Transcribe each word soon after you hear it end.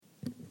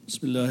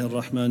بسم الله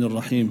الرحمن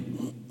الرحيم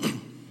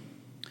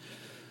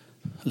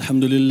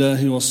الحمد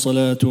لله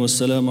والصلاة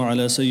والسلام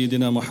على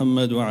سيدنا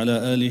محمد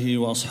وعلى آله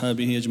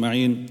وأصحابه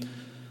أجمعين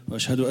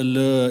وأشهد أن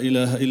لا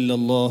إله إلا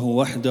الله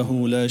وحده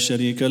لا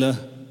شريك له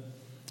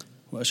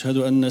وأشهد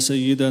أن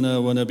سيدنا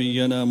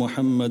ونبينا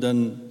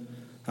محمدًا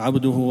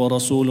عبده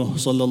ورسوله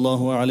صلى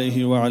الله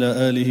عليه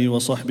وعلى آله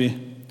وصحبه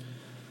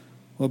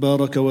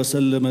وبارك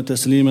وسلم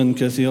تسليما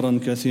كثيرا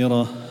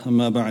كثيرا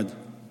أما بعد.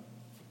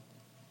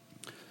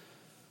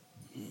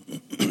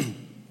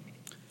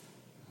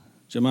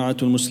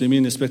 Jama'atul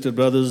Muslimin, respected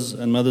brothers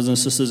and mothers and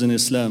sisters in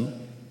Islam,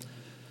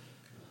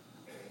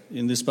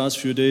 in these past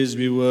few days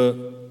we were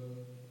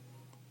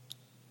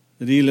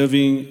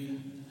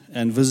reliving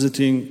and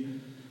visiting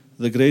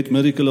the great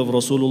miracle of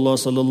Rasulullah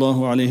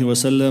sallallahu alaihi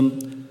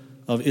wasallam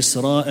of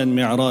Isra and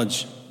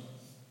Mi'raj,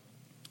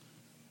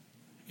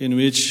 in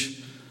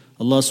which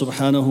Allah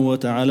subhanahu wa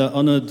ta'ala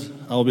honored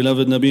our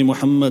beloved Nabi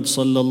Muhammad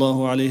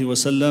sallallahu alaihi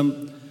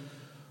wasallam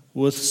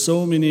with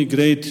so many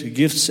great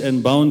gifts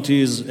and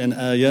bounties and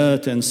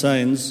ayat and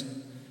signs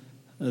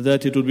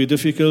that it would be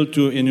difficult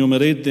to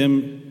enumerate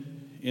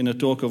them in a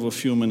talk of a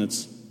few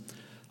minutes.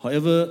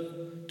 However,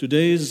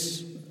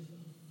 today's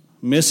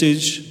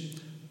message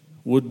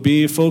would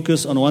be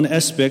focused on one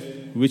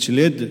aspect which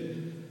led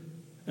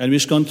and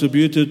which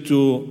contributed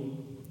to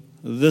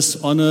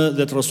this honor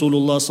that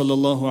Rasulullah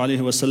sallallahu alaihi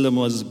wasallam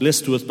was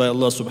blessed with by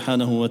Allah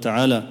subhanahu wa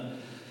ta'ala.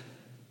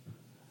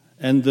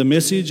 And the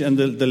message and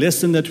the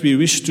lesson that we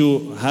wish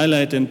to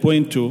highlight and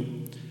point to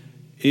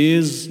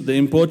is the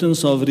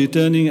importance of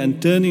returning and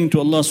turning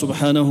to Allah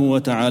subhanahu wa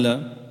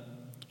ta'ala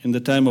in the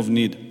time of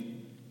need.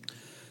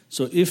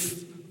 So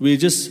if we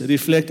just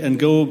reflect and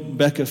go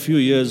back a few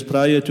years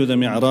prior to the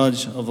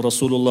Mi'raj of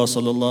Rasulullah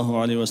sallallahu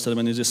alaihi wasallam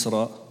and his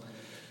Isra,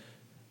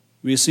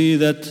 we see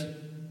that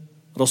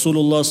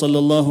Rasulullah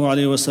sallallahu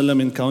alaihi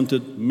wasallam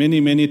encountered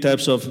many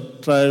types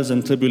of trials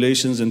and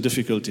tribulations and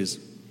difficulties.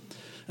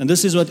 And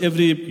this is what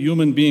every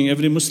human being,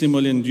 every Muslim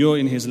will endure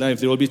in his life.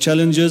 There will be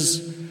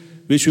challenges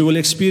which we will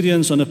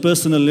experience on a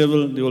personal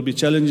level. There will be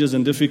challenges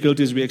and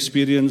difficulties we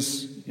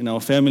experience in our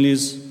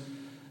families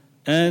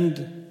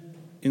and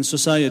in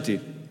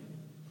society.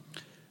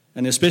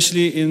 And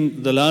especially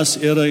in the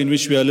last era in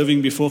which we are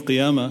living before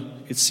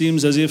Qiyamah, it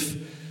seems as if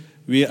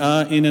we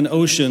are in an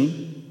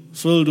ocean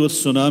filled with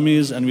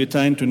tsunamis and we're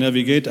trying to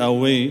navigate our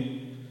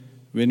way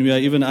when we are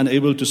even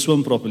unable to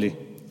swim properly.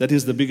 That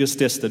is the biggest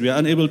test, that we are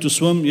unable to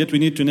swim, yet we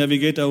need to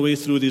navigate our way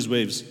through these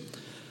waves.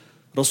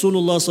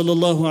 Rasulullah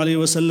sallallahu alaihi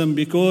wasallam,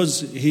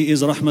 because he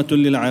is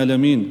rahmatul lil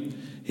alameen,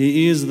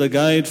 he is the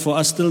guide for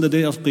us till the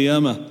day of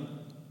Qiyamah.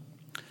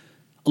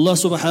 Allah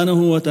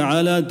subhanahu wa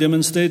ta'ala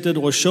demonstrated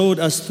or showed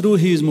us through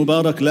his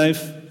Mubarak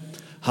life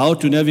how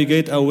to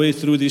navigate our way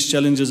through these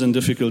challenges and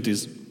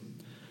difficulties.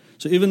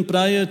 So even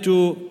prior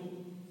to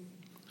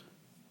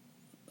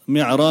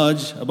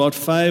Mi'raj, about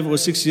 5 or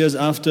 6 years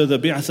after the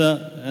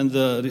bi'tha and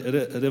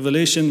the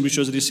revelation which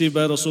was received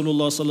by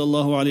Rasulullah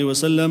sallallahu alaihi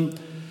wasallam,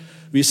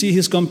 we see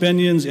his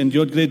companions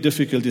endured great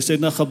difficulty.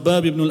 Sayyidina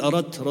Khabbab ibn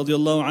al-Arat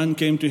radiallahu anh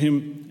came to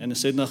him, and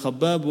Sayyidina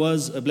Khabbab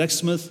was a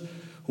blacksmith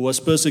who was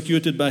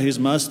persecuted by his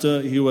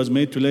master. He was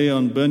made to lay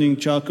on burning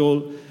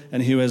charcoal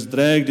and he was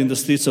dragged in the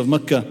streets of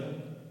Mecca.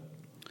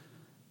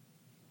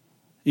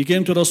 He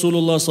came to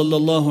Rasulullah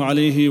sallallahu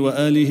alayhi wa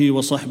alihi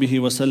wa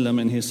sahbihi wa sallam,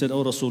 and he said,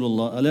 "O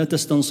Rasulullah, ala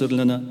tastansir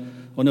lana,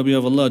 O Nabi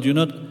of Allah,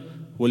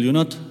 will you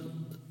not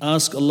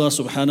ask Allah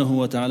subhanahu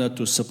wa ta'ala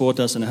to support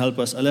us and help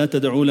us? Ala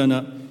tad'u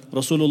lana."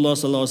 Rasulullah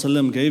sallallahu alayhi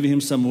wa sallam gave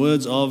him some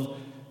words of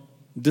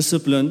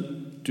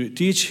discipline to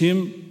teach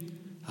him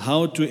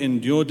how to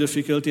endure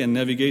difficulty and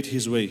navigate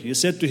his way. He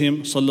said to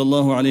him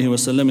sallallahu alayhi wa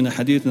sallam in a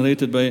hadith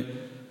narrated by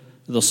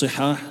the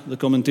Sihah, the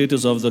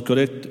commentators of the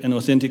correct and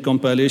authentic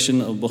compilation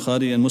of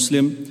Bukhari and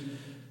Muslim,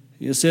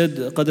 he said,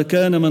 قَدْ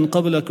كَانَ مَنْ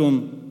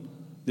قَبْلَكُمْ,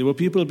 there were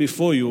people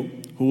before you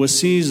who were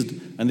seized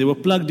and they were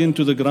plugged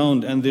into the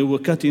ground and they were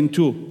cut in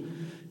two.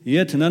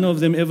 Yet none of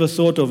them ever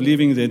thought of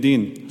leaving their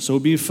deen. So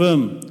be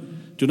firm,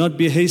 do not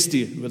be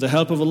hasty. With the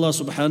help of Allah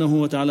subhanahu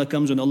wa ta'ala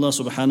comes when Allah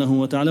subhanahu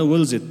wa ta'ala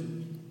wills it.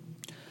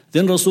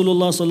 Then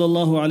Rasulullah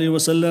sallallahu alayhi wa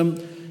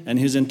sallam and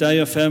his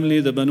entire family,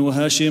 the Banu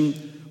Hashim,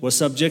 were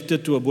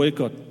subjected to a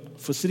boycott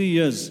for 3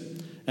 years.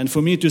 And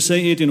for me to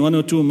say it in 1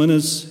 or 2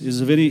 minutes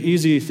is a very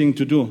easy thing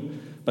to do.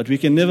 But we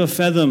can never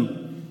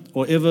fathom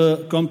or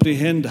ever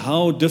comprehend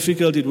how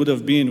difficult it would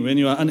have been when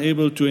you are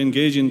unable to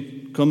engage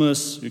in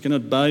commerce, you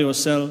cannot buy or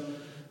sell,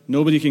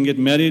 nobody can get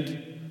married,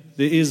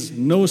 there is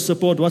no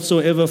support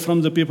whatsoever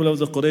from the people of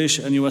the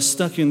Quraysh, and you are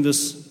stuck in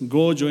this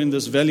gorge or in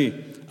this valley,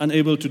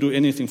 unable to do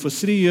anything. For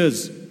 3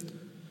 years,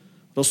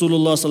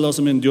 Rasulullah sallallahu alaihi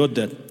wasallam endured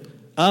that.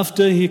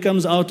 After he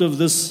comes out of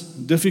this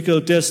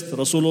difficult test,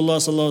 Rasulullah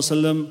sallallahu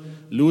alaihi wasallam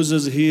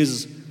loses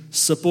his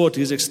support,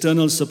 his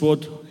external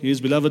support,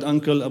 his beloved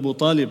uncle Abu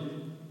Talib.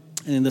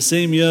 And in the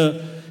same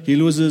year, he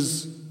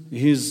loses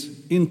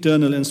his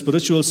internal and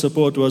spiritual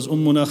support, was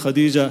Ummuna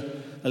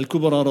Khadija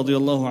al-Kubra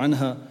radiyallahu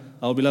anha,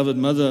 our beloved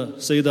mother,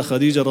 Sayyidah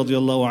Khadija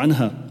radiyallahu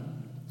anha.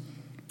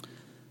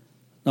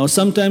 Now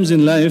sometimes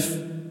in life,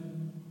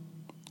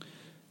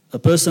 a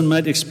person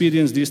might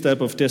experience these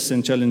type of tests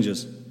and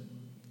challenges.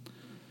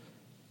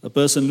 A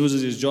person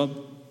loses his job.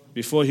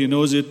 Before he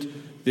knows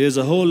it, there's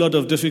a whole lot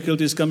of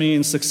difficulties coming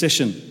in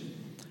succession.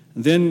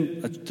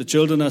 Then the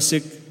children are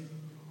sick,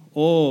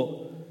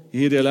 or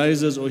he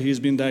realizes, or he's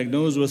been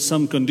diagnosed with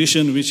some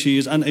condition which he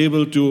is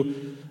unable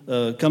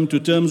to come to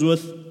terms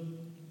with.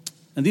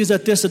 And these are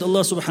tests that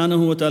Allah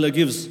subhanahu wa ta'ala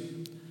gives.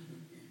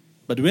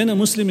 But when a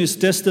Muslim is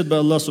tested by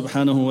Allah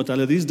subhanahu wa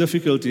ta'ala, these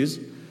difficulties,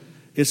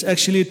 it's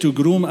actually to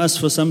groom us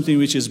for something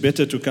which is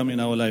better to come in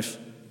our life,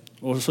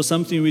 or for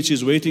something which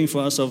is waiting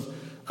for us of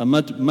a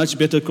much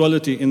better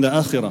quality in the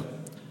akhirah.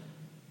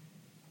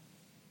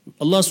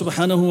 Allah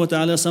subhanahu wa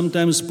ta'ala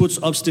sometimes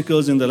puts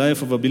obstacles in the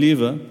life of a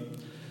believer,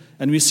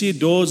 and we see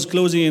doors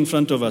closing in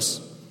front of us.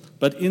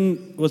 But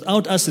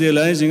without us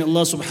realizing,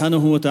 Allah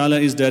subhanahu wa ta'ala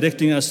is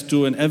directing us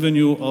to an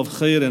avenue of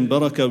khair and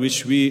barakah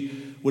which we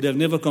would have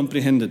never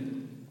comprehended.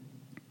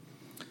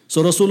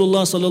 So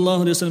Rasulullah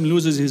sallallahu alayhi wa sallam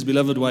loses his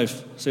beloved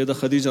wife, Sayyidah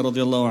Khadija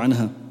radiallahu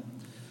anha.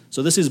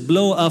 So this is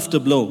blow after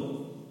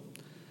blow.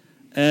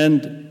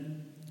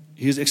 And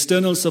his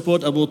external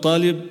support, Abu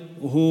Talib,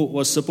 who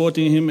was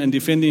supporting him and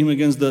defending him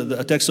against the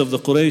attacks of the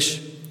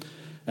Quraysh,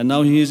 and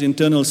now he is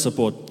internal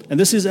support. And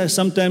this is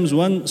sometimes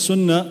one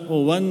sunnah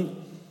or one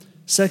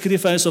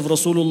sacrifice of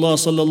Rasulullah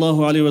sallallahu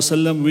alaihi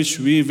wasallam which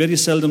we very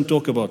seldom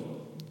talk about.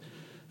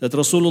 That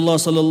Rasulullah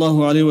sallallahu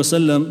alaihi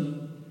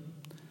wasallam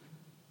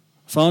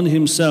found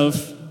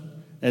himself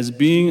as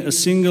being a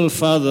single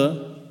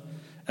father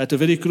at a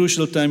very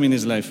crucial time in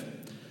his life.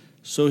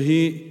 So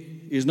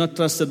he is not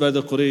trusted by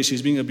the Quraysh,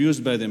 he's being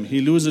abused by them.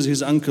 He loses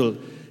his uncle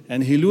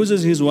and he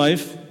loses his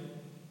wife,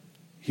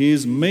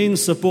 his main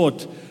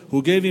support,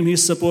 who gave him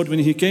his support when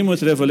he came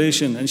with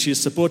revelation, and she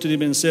supported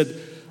him and said,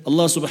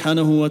 Allah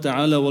subhanahu wa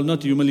ta'ala will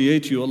not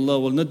humiliate you, Allah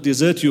will not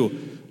desert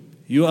you.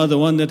 You are the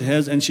one that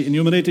has, and she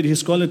enumerated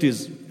his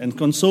qualities and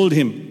consoled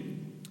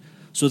him.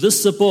 So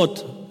this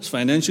support,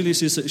 financially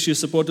she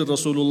supported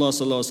Rasulullah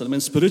sallallahu alaihi wasallam,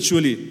 and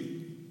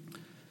spiritually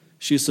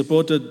she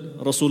supported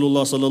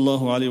Rasulullah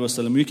sallallahu alaihi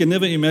wasallam. We can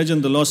never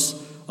imagine the loss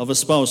of a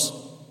spouse,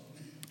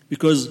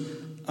 because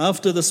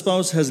after the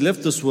spouse has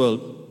left this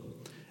world,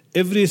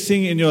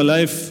 everything in your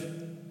life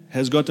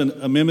has got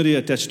a memory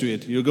attached to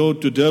it. You go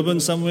to Durban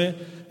somewhere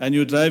and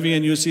you're driving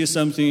and you see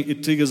something,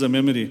 it triggers a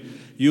memory.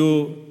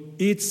 You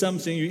eat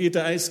something, you eat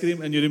an ice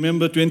cream and you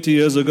remember 20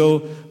 years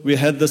ago we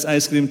had this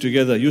ice cream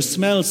together. You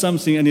smell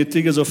something and it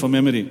triggers off a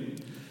memory.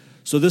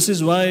 So this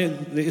is why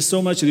there is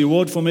so much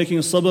reward for making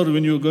sabr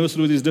when you go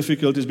through these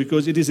difficulties,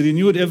 because it is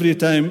renewed every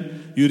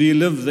time you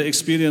relive the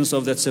experience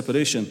of that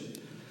separation.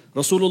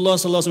 Rasulullah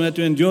sallallahu alaihi wasallam had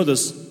to endure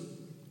this.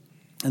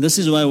 And this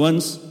is why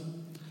once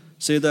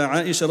Sayyidah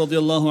Aisha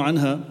radiallahu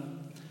anha,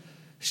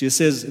 she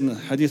says in the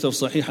hadith of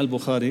Sahih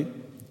al-Bukhari,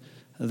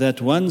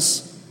 that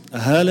once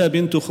Hala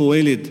bint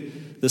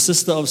Khuwaylid, the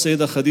sister of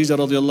Sayyidah Khadija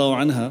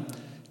radiallahu anha,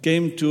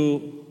 came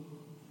to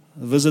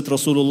visit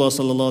Rasulullah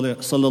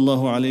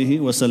sallallahu alayhi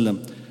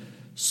wasallam.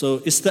 So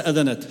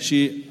ista'adhanat,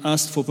 she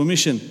asked for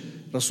permission.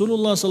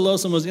 Rasulullah sallallahu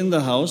alayhi wasallam was in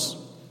the house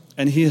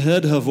and he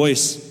heard her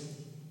voice.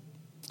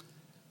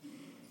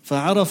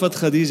 فعرف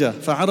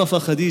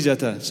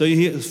خديجة.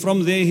 So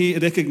from there he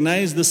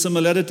recognized the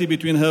similarity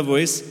between her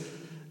voice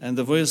and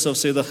the voice of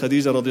Sayyidah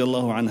Khadija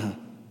radiallahu anha.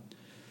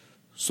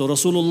 So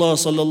Rasulullah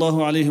sallallahu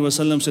alayhi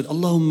wasallam said,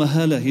 Allahumma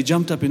hala. He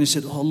jumped up and he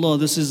said, oh Allah,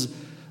 this is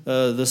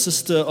the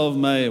sister of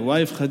my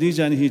wife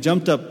Khadija. And he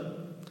jumped up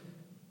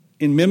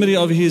in memory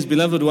of his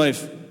beloved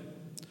wife.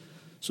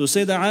 So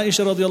Sayyidah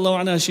Aisha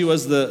radiallahu anha, she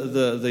was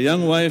the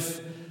young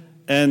wife,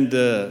 and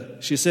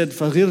she said,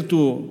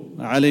 فَغِرْتُ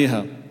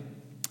عَلَيْهَا.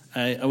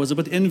 I was a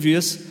bit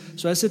envious,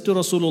 so I said to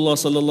Rasulullah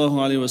sallallahu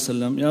alaihi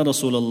wasallam, Ya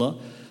Rasulullah,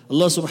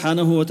 Allah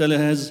subhanahu wa ta'ala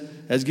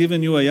has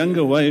given you a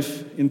younger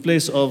wife in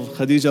place of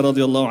Khadija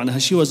radiallahu anha.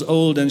 She was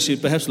old and she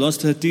perhaps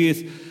lost her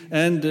teeth,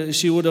 and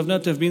she would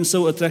not have been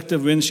so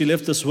attractive when she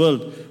left this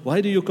world. Why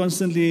do you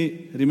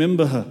constantly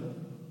remember her?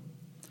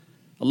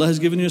 Allah has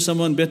given you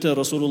someone better.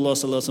 Rasulullah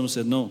sallallahu alaihi wasallam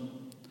said, no.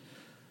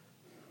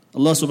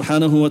 Allah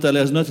subhanahu wa ta'ala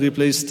has not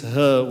replaced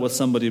her with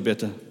somebody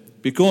better,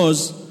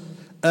 because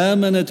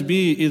آمنت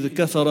بي إذ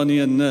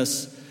كفرني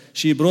الناس.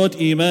 She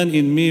brought iman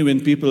in me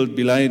when people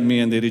belied me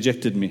and they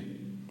rejected me.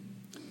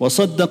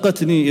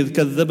 وصدقتني إذ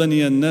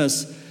كذبني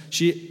الناس.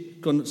 She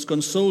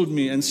consoled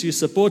me and she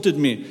supported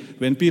me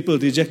when people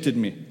rejected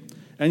me.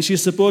 And she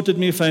supported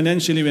me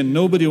financially when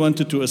nobody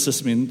wanted to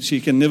assist me. She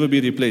can never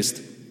be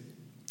replaced.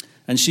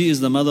 And she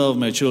is the mother of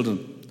my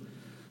children.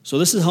 So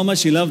this is how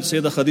much he loved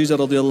Sayyidah Khadija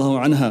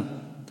radiallahu anha.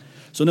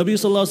 So Nabi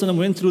sallallahu alaihi wasallam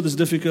went through this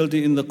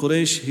difficulty in the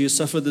Quraysh. He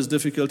suffered these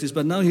difficulties,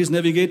 but now he's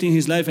navigating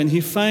his life and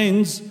he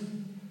finds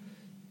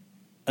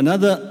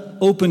another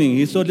opening.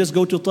 He thought, let's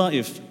go to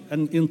Ta'if.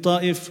 And in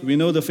Ta'if, we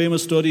know the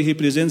famous story. He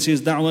presents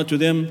his da'wah to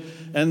them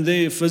and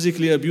they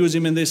physically abuse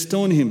him and they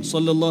stone him,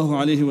 sallallahu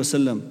alaihi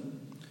wasallam.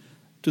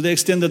 To the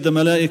extent that the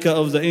malaika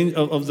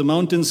of the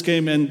mountains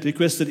came and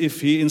requested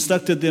if he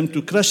instructed them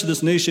to crush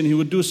this nation, he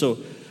would do so.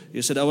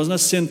 He said, I was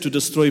not sent to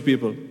destroy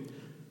people.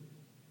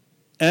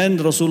 And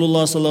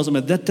Rasulullah sallallahu alaihi wasallam,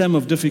 at that time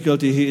of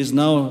difficulty, he is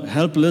now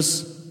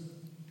helpless.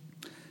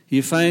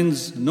 he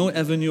finds no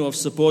avenue of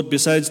support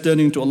besides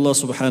turning to Allah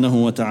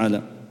subhanahu wa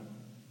ta'ala.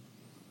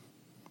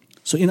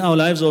 So in our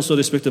lives also,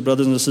 respected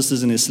brothers and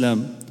sisters in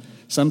Islam,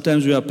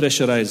 sometimes we are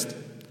pressurized.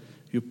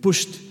 You're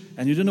pushed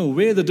and you don't know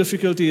where the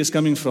difficulty is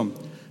coming from.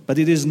 But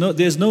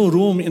there's no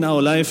room in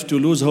our life to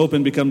lose hope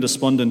and become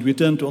despondent. We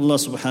turn to Allah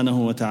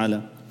subhanahu wa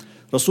ta'ala.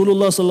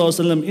 Rasulullah sallallahu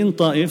alaihi wasallam in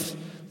Ta'if,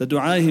 the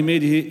dua he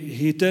made,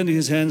 he turned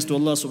his hands to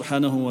Allah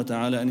subhanahu wa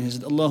ta'ala and he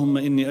said,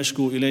 Allahumma inni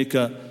ashku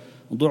ilayka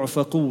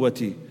du'fa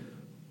quwwati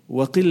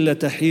wa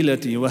qillata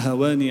hilati wa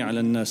hawani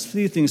ala nas.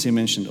 3 things he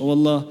mentioned. Oh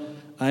Allah,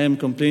 I am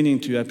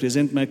complaining to you, I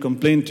present my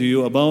complaint to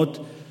you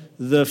about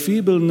the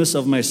feebleness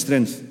of my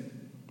strength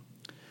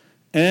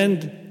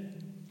and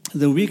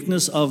the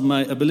weakness of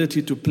my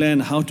ability to plan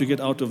how to get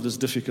out of this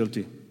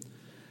difficulty.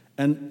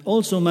 And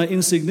also my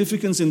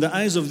insignificance in the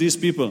eyes of these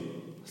people.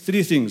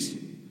 3 things.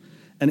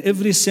 And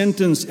every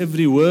sentence,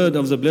 every word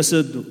of the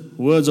blessed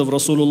words of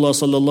Rasulullah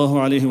sallallahu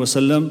alaihi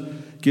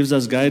wasallam gives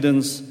us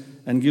guidance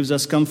and gives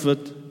us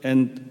comfort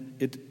and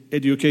it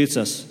educates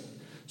us.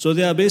 So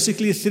there are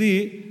basically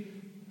three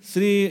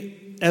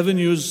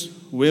avenues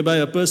whereby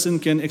a person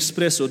can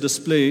express or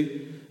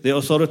display their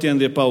authority and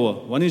their power.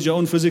 One is your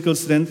own physical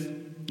strength.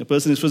 A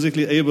person is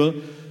physically able,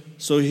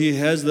 so he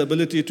has the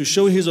ability to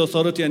show his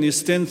authority and his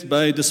strength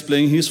by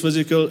displaying his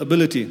physical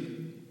ability.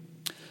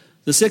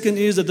 The second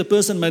is that the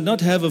person might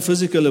not have a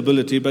physical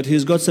ability, but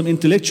he's got some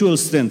intellectual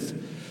strength.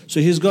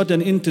 So he's got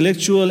an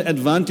intellectual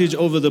advantage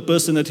over the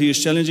person that he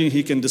is challenging.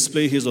 He can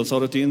display his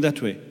authority in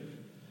that way.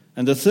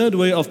 And the third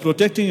way of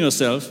protecting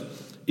yourself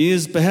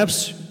is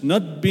perhaps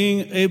not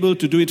being able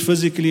to do it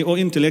physically or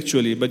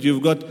intellectually, but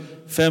you've got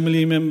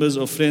family members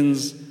or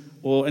friends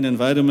or an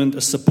environment,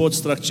 a support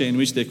structure in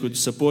which they could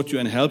support you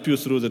and help you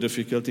through the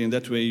difficulty. In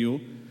that way you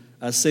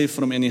are safe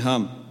from any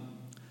harm.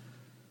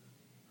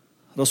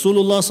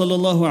 Rasulullah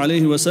sallallahu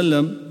alayhi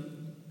wasallam,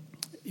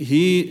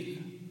 he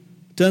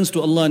turns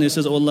to Allah and he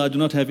says, oh Allah, I do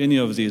not have any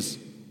of these.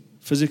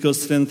 Physical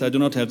strength I do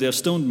not have. They have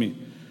stoned me.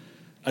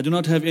 I do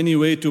not have any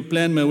way to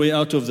plan my way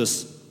out of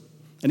this.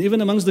 And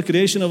even amongst the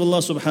creation of Allah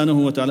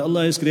subhanahu wa ta'ala,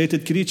 Allah has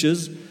created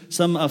creatures.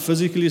 Some are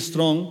physically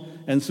strong,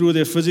 and through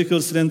their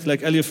physical strength,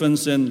 like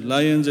elephants and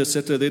lions,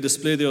 etc., they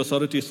display their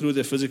authority through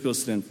their physical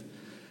strength.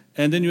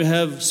 And then you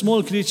have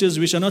small creatures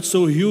which are not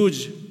so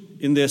huge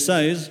in their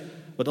size,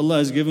 but Allah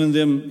has given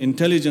them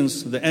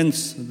intelligence. The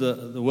ants,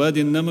 the word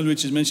in Naml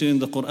which is mentioned in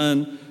the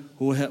Quran,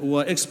 who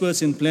are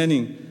experts in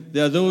planning.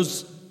 They are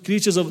those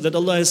creatures that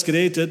Allah has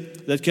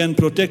created that can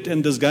protect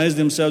and disguise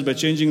themselves by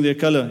changing their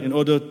color in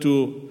order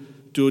to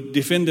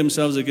defend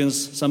themselves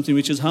against something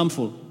which is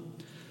harmful.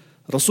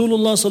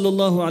 Rasulullah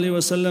sallallahu alaihi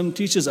wasallam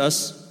teaches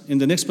us in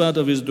the next part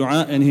of his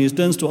dua, and he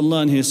turns to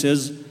Allah and he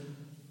says,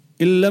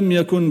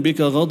 إِلَّمْ يَكُنْ بِكَ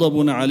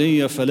غَضَبٌ عَلَيَّ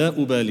فَلَا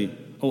أُبَالِي.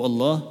 Oh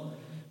Allah,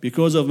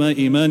 because of my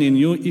iman in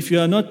you, if you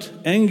are not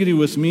angry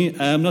with me,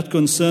 I am not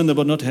concerned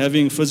about not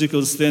having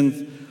physical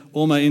strength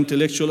or my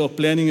intellectual or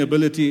planning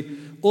ability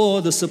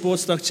or the support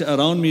structure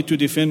around me to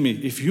defend me.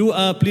 If you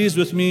are pleased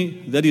with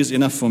me, that is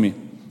enough for me.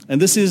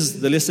 And this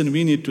is the lesson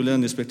we need to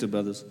learn, respected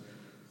brothers.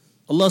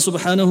 Allah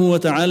subhanahu wa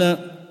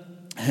ta'ala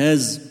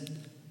has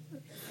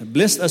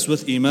blessed us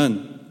with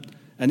iman.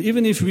 And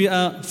even if we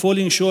are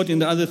falling short in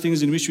the other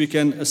things in which we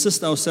can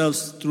assist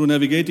ourselves through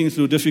navigating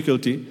through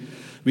difficulty,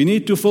 we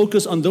need to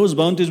focus on those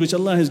bounties which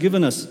Allah has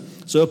given us.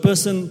 So a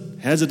person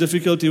has a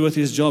difficulty with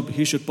his job,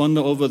 he should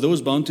ponder over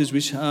those bounties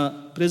which are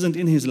present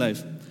in his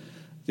life.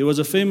 There was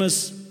a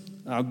famous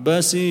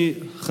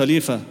Abbasi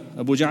Khalifa,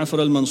 Abu Ja'far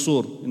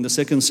al-Mansur, in the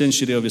 2nd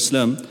century of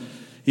Islam.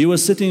 He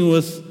was sitting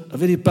with a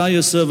very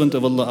pious servant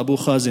of Allah, Abu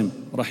Khazim,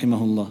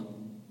 rahimahullah.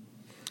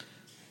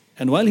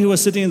 And while he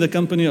was sitting in the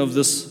company of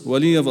this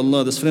wali of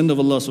Allah, this friend of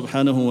Allah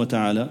subhanahu wa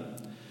ta'ala,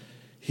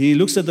 he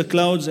looks at the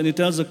clouds and he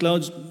tells the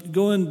clouds,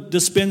 go and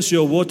dispense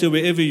your water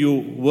wherever you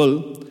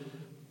will.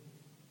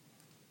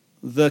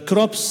 The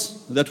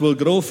crops that will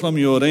grow from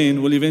your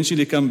rain will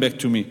eventually come back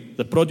to me.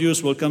 The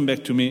produce will come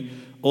back to me.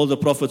 All the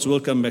profits will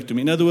come back to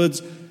me. In other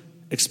words,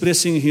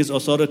 expressing his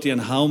authority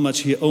and how much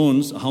he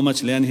owns, how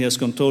much land he has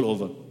control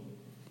over.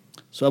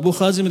 So Abu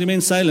Khazim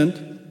remained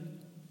silent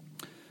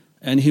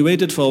and he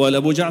waited for a while.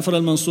 Abu Ja'far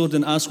al-Mansur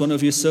then asked one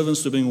of his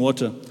servants to bring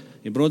water.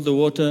 He brought the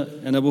water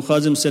and Abu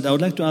Khazim said, I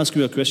would like to ask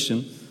you a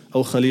question,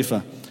 O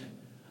Khalifa.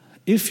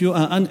 If you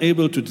are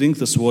unable to drink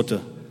this water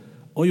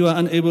or you are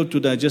unable to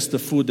digest the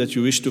food that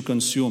you wish to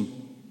consume,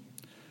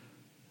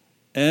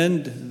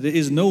 and there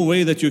is no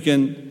way that you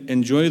can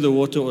enjoy the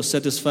water or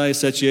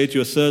satiate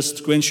your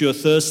thirst, quench your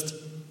thirst,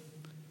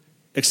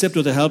 except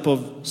with the help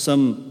of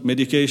some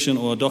medication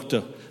or a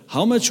doctor,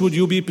 how much would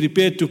you be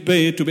prepared to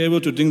pay to be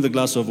able to drink the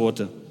glass of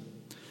water?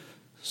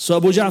 So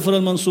Abu Ja'far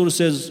al-Mansur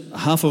says,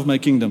 half of my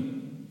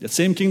kingdom. The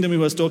same kingdom he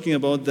was talking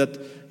about that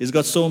he's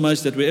got so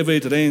much that wherever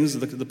it rains,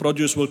 the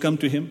produce will come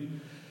to him.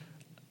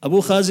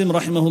 Abu Khazim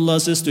rahimahullah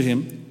says to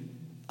him,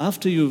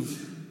 after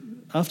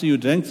you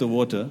drank the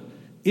water,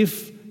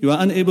 if you are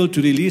unable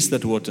to release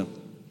that water,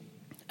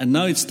 and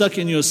now it's stuck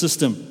in your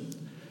system,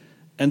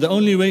 and the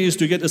only way is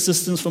to get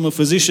assistance from a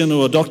physician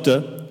or a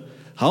doctor,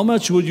 how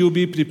much would you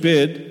be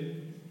prepared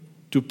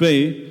to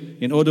pay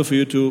in order for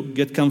you to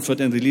get comfort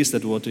and release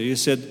that water? He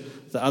said,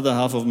 the other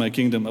half of my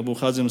kingdom. Abu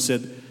Khazim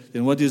said,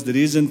 then what is the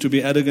reason to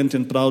be arrogant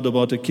and proud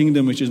about a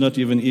kingdom which is not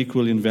even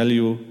equal in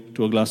value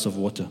to a glass of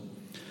water?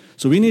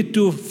 So we need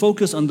to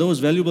focus on those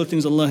valuable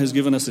things Allah has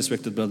given us,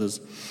 respected brothers.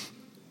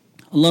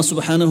 Allah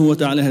subhanahu wa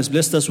ta'ala has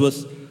blessed us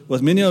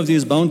with many of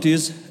these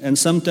bounties, and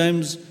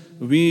sometimes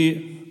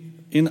we,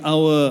 in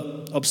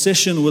our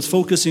obsession with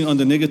focusing on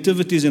the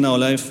negativities in our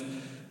life,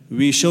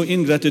 we show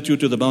ingratitude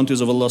to the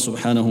bounties of Allah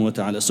subhanahu wa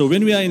ta'ala. So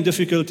when we are in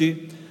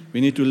difficulty,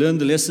 we need to learn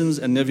the lessons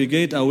and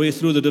navigate our way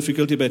through the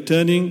difficulty by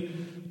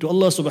turning to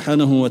Allah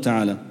subhanahu wa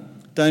ta'ala.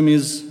 Time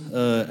is,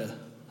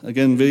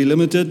 again, very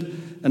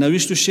limited, and I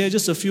wish to share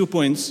just a few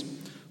points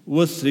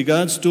with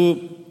regards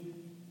to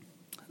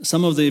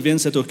some of the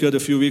events that occurred a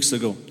few weeks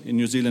ago in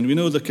New Zealand. We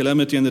know the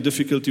calamity and the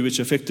difficulty which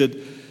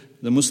affected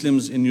the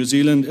Muslims in New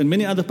Zealand and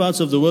many other parts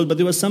of the world, but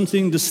there was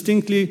something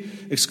distinctly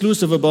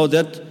exclusive about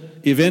that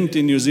event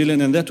in New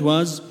Zealand, and that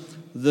was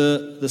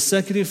the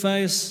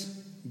sacrifice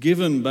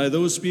given by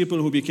those people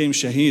who became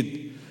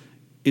shaheed.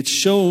 It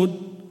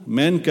showed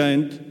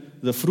mankind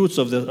the fruits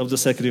of the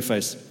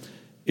sacrifice.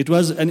 It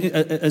was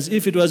as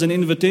if it was an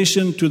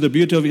invitation to the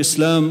beauty of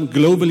Islam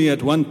globally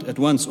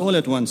all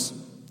at once.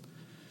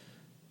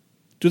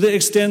 To the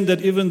extent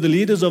that even the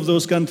leaders of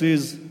those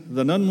countries,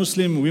 the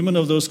non-Muslim women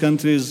of those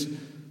countries,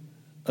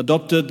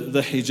 adopted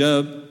the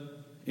hijab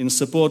in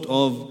support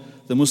of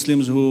the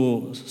Muslims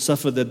who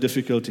suffered that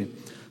difficulty.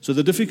 So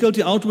the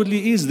difficulty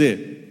outwardly is there.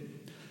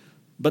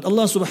 But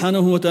Allah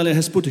subhanahu wa ta'ala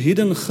has put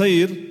hidden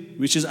khair,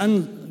 which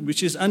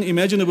is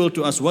unimaginable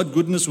to us. What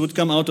goodness would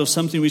come out of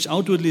something which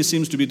outwardly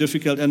seems to be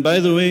difficult? And by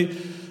the way,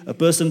 a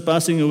person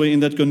passing away in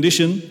that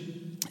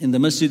condition, in the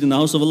masjid, in the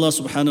house of Allah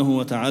subhanahu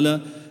wa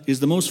ta'ala, is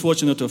the most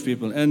fortunate of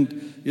people.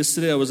 And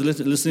yesterday I was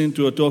listening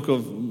to a talk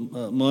of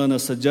Maulana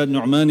Sajjad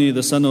Nu'mani,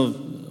 the son of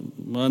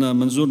Maulana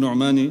Manzoor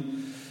Nu'mani.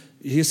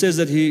 He says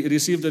that he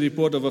received a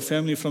report of a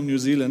family from New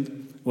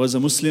Zealand, was a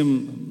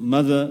Muslim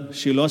mother.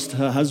 She lost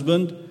her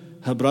husband,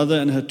 her brother,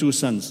 and her 2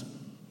 sons.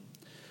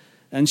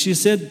 And she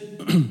said,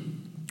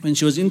 when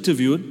she was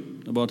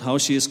interviewed about how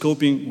she is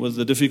coping with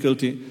the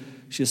difficulty,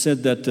 she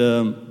said that,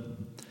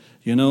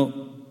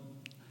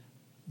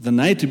 the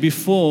night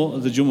before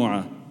the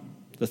Jummah,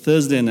 the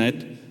Thursday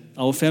night,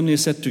 our family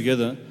sat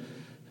together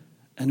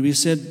and we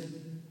said,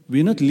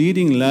 we're not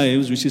leading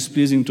lives which is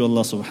pleasing to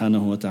Allah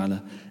subhanahu wa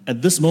ta'ala.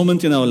 At this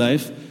moment in our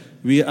life,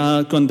 we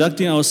are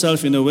conducting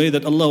ourselves in a way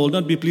that Allah will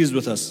not be pleased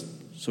with us.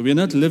 So we're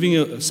not living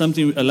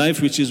a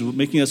life which is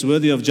making us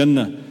worthy of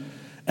Jannah.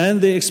 And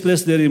they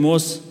expressed their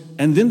remorse,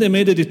 and then they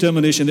made a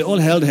determination. They all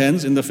held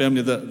hands in the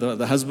family,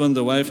 the husband,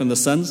 the wife, and the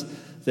sons.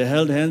 They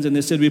held hands and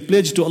they said, we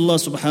pledge to Allah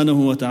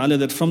subhanahu wa ta'ala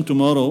that from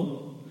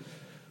tomorrow,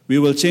 we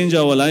will change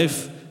our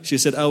life. She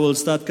said, I will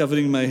start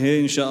covering my hair,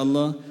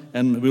 inshallah,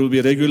 and we will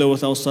be regular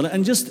with our salah.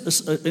 And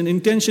just an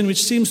intention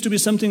which seems to be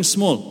something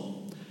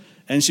small.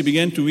 And she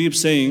began to weep,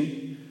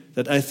 saying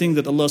that I think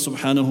that Allah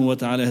subhanahu wa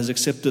ta'ala has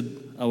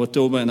accepted our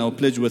tawbah and our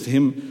pledge with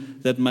Him,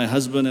 that my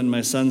husband and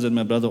my sons and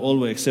my brother all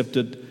were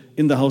accepted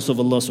in the house of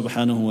Allah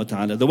subhanahu wa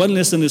ta'ala. The one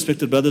lesson,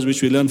 respected brothers,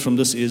 which we learn from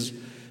this is,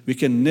 we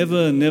can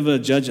never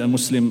judge a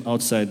Muslim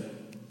outside.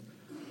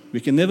 We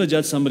can never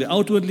judge somebody.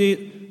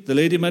 Outwardly, the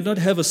lady might not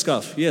have a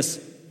scarf. Yes,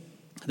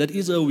 that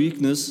is a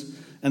weakness.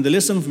 And the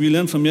lesson we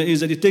learn from here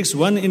is that it takes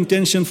one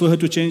intention for her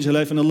to change her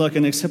life and Allah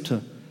can accept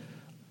her.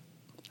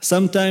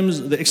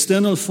 Sometimes the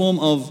external form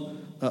of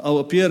our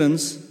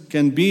appearance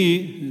can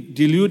be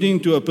deluding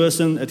to a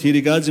person that he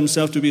regards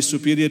himself to be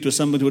superior to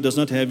somebody who does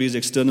not have his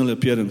external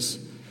appearance.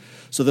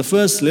 So the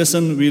first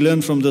lesson we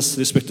learn from this,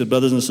 respected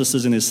brothers and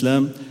sisters in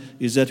Islam,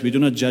 is that we do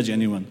not judge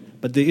anyone.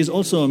 But there is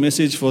also a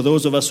message for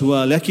those of us who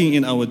are lacking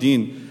in our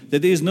deen,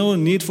 that there is no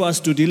need for us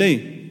to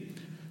delay.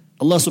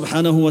 Allah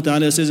subhanahu wa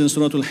ta'ala says in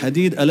Surah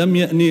Al-Hadid,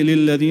 أَلَمْ يَأْنِ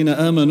لِلَّذِينَ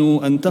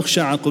آمَنُوا أَن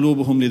تَخْشَعَ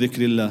قُلُوبُهُمْ لِذِكْرِ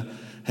اللَّهِ.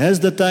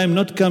 Has the time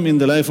not come in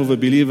the life of a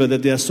believer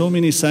that there are so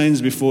many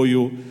signs before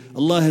you?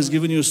 Allah has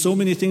given you so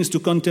many things to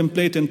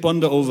contemplate and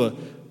ponder over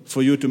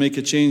for you to make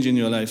a change in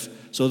your life.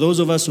 So those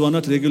of us who are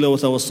not regular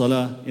with our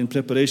salah in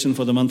preparation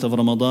for the month of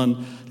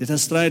Ramadan, let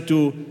us try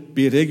to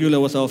be regular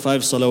with our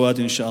 5 salawat,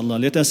 inshallah.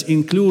 Let us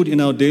include in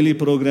our daily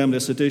program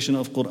recitation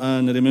of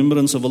Quran,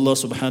 remembrance of Allah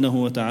subhanahu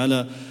wa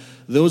ta'ala.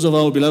 Those of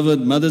our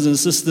beloved mothers and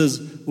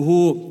sisters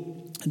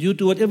who, due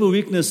to whatever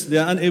weakness, they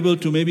are unable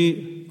to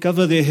maybe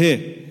cover their hair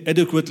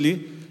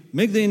adequately,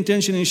 make the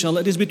intention,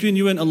 inshallah. It is between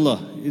you and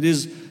Allah. It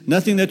is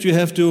nothing that you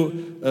have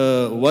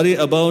to worry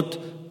about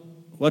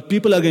what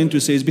people are going to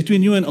say. It's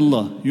between you and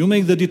Allah. You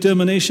make the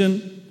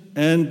determination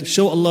and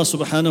show Allah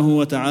subhanahu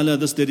wa ta'ala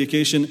this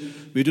dedication.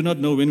 We do not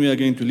know when we are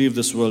going to leave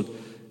this world.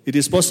 It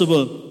is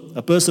possible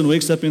a person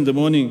wakes up in the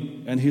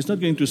morning and he's not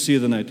going to see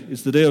the night.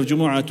 It's the day of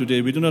Jummah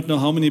today. We do not know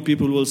how many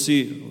people will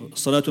see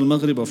Salatul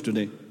Maghrib of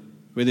today,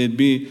 whether it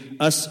be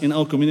us in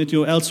our community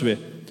or elsewhere.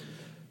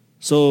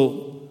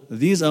 So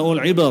these are all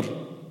ibar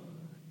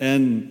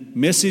and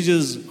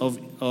messages of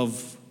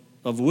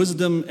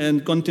wisdom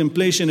and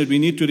contemplation that we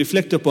need to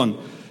reflect upon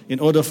in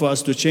order for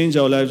us to change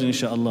our lives,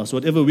 inshaAllah. So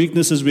whatever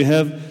weaknesses we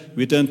have,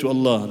 we turn to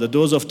Allah. The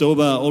doors of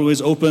tawbah are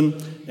always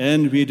open,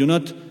 and we do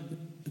not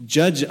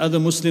judge other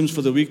Muslims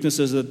for the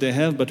weaknesses that they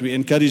have, but we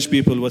encourage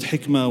people with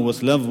hikmah,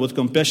 with love, with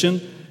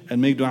compassion,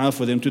 and make dua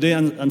for them. Today,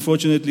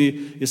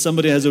 unfortunately, if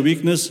somebody has a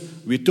weakness,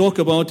 we talk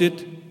about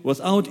it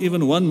without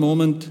even one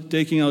moment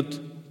taking out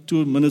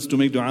 2 minutes to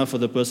make dua for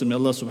the person. May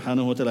Allah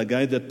subhanahu wa ta'ala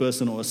guide that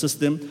person or assist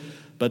them.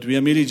 But we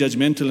are merely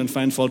judgmental and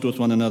find fault with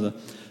one another.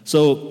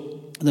 So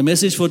the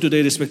message for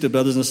today, respected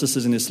brothers and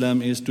sisters in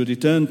Islam, is to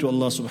return to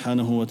Allah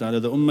subhanahu wa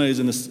ta'ala. The ummah is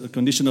in a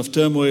condition of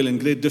turmoil and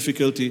great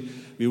difficulty.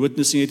 We're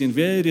witnessing it in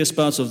various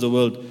parts of the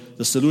world.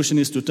 The solution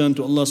is to turn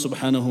to Allah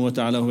subhanahu wa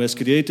ta'ala, who has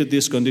created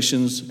these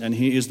conditions, and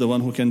He is the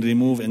one who can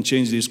remove and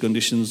change these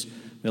conditions.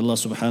 May Allah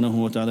subhanahu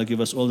wa ta'ala give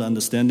us all the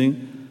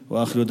understanding.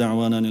 Wa akhiru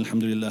da'wana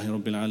alhamdulillahi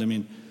rabbil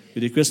alameen.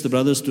 We request the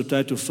brothers to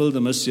try to fill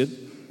the masjid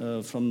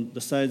from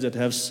the sides that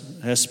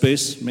has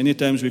space. Many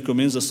times we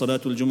commence the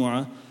Salatul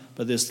Jummah,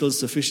 but there's still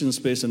sufficient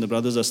space, and the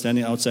brothers are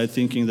standing outside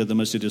thinking that the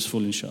masjid is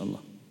full, inshaAllah.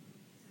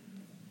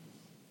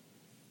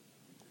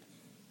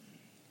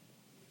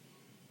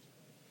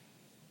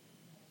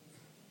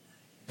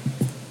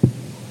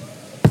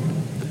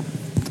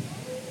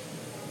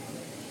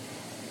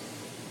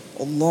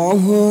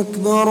 Allahu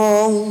Akbar,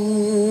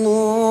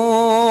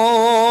 Allahu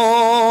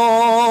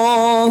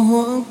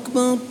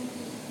Akbar,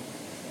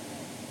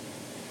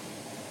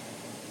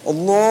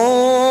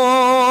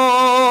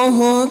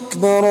 Allahu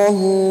Akbar,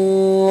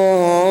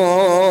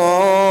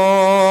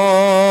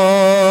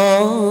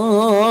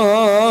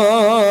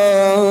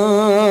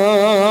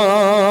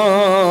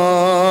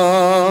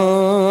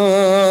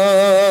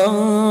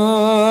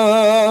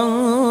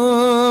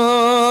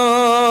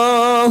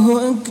 Allahu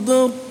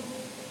Akbar.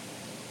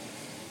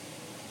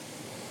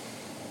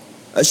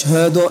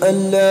 أشهد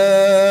أن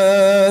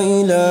لا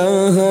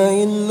إله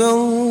إلا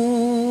الله.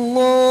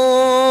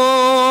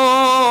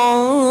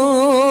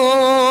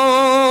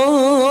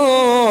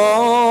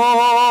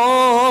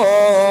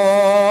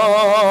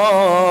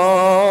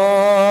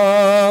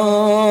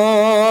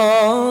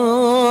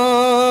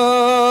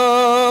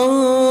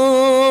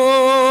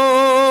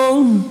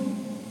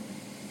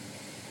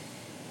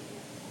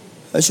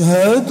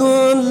 أشهد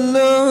أن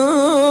لا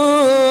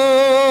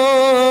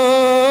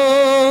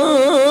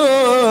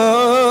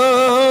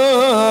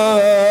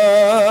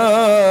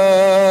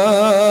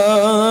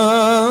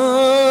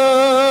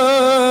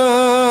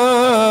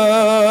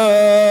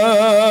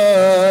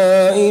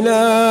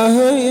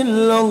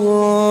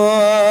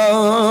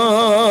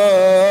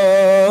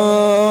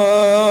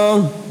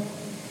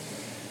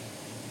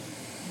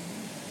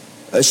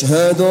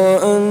أشهد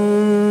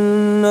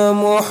أن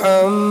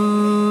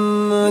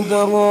محمد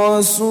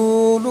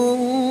رسول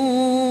الله.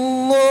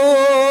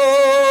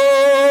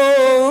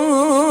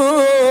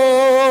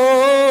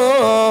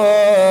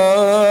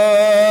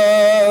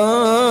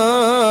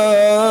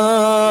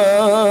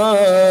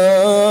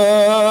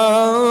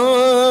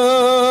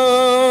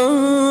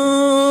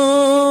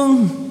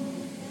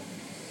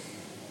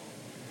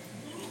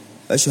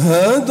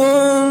 أشهد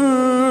أن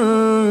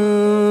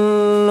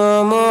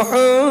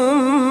محمد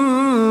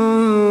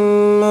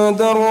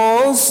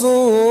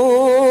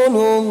رسول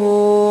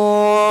الله.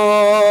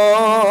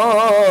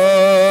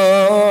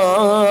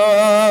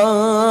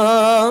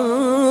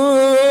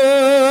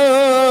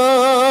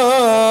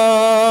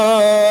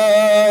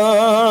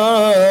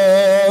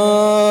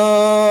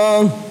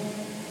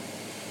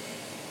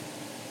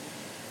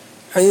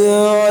 حي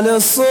على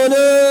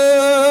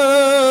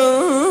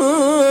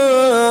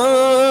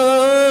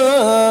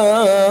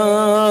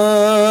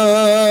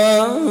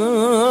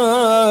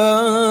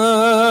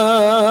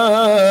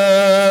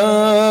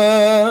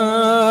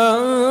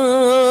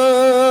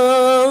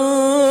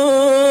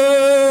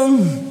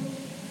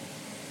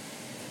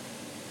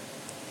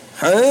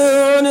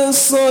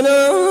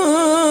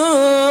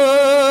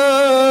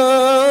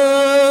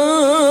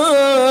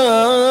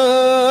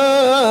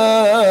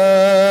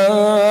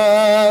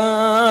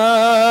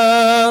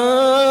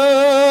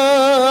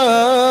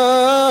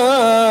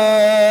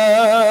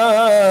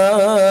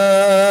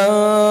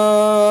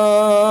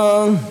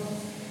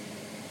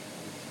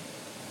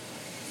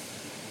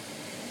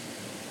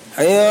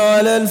حي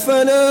على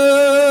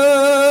الفلاح.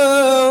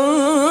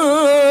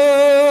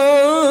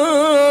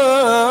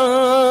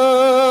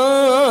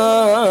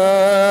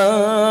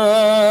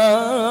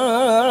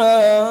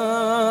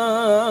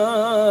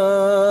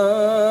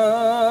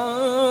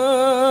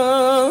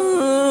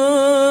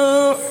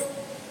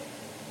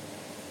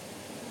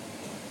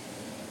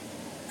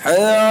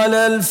 حي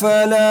على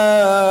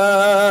الفلاح.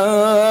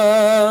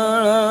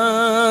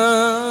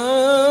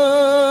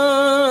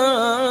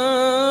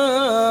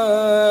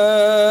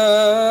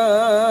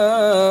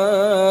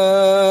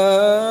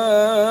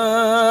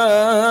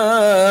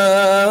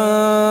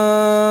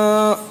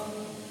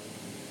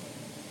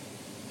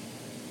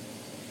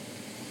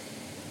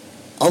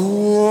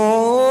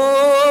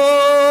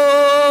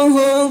 الله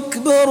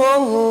أكبر،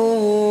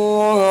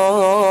 الله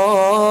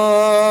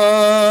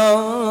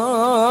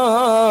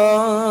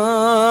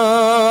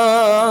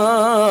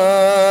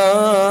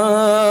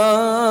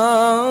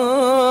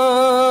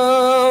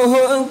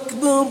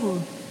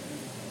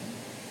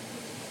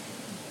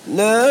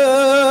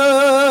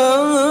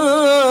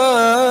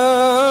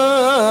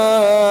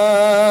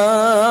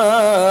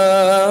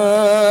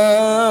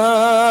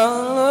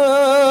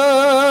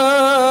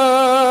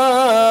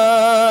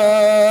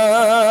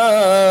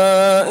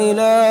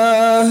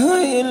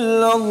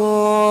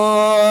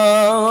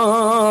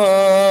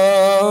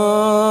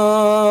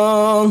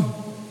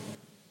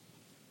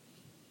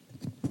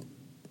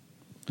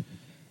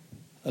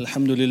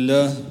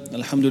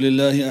الحمد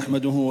لله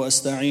أحمده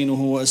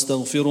وأستعينه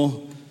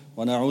وأستغفره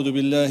ونعوذ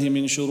بالله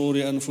من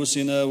شرور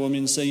أنفسنا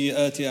ومن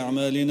سيئات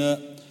أعمالنا.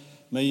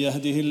 من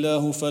يهده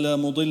الله فلا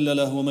مضل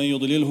له ومن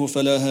يضلله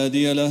فلا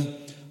هادي له،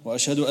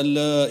 وأشهد أن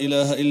لا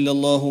إله إلا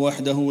الله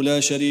وحده لا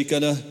شريك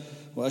له،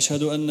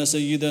 وأشهد أن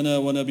سيدنا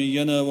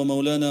ونبينا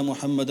ومولانا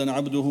محمدًا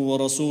عبده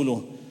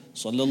ورسوله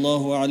صلى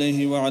الله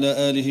عليه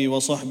وعلى آله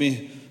وصحبه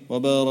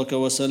وبارك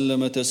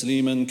وسلم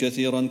تسليماً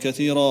كثيراً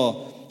كثيراً.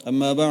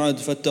 أما بعد،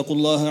 فاتقوا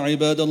الله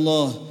عباد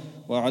الله،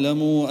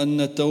 واعلموا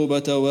أن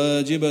التوبة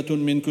واجبة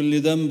من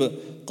كل ذنب.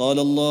 قال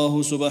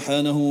الله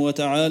سبحانه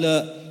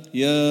وتعالى: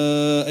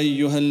 يا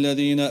أيها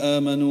الذين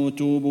آمنوا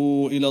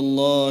توبوا إلى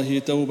الله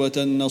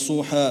توبة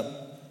نصوحا.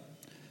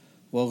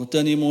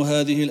 واغتنموا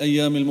هذه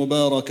الأيام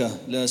المباركة،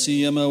 لا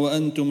سيما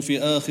وأنتم في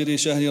آخر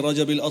شهر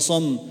رجب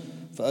الأصم،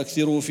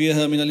 فأكثروا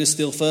فيها من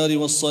الاستغفار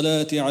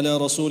والصلاة على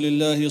رسول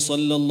الله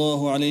صلى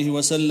الله عليه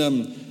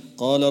وسلم.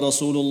 قال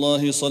رسول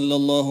الله صلى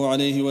الله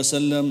عليه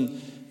وسلم: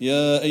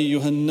 يا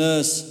أيها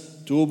الناس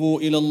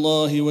توبوا إلى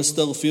الله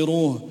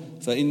واستغفروه،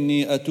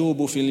 فإني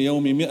أتوب في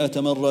اليوم 100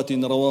 مرة.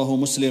 رواه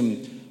مسلم.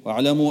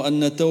 واعلموا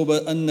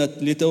أن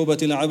لتوبة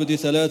العبد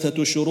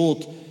 3 شروط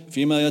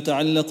فيما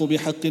يتعلق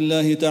بحق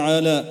الله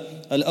تعالى: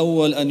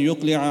 الأول أن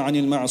يقلع عن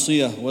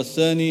المعصية،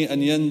 والثاني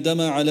أن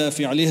يندم على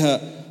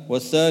فعلها،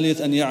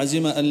 والثالث أن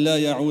يعزم أن لا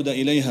يعود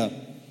إليها.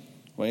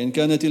 وإن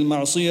كانت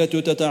المعصية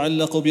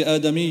تتعلق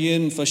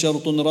بآدمي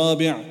فشرط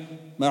رابع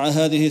مع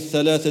هذه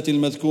ال3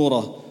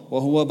 المذكورة،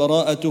 وهو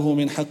براءته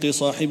من حق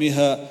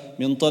صاحبها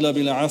من طلب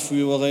العفو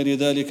وغير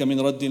ذلك من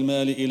رد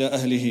المال إلى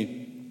أهله.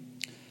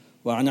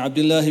 وعن عبد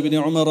الله بن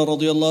عمر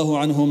رضي الله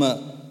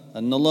عنهما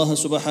أن الله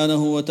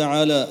سبحانه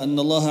وتعالى أن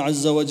الله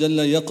عز وجل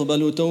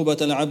يقبل توبة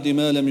العبد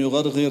ما لم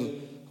يغرغر.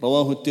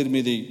 رواه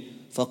الترمذي.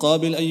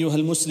 فقابل أيها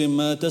المسلم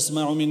ما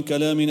تسمع من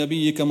كلام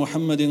نبيك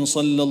محمد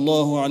صلى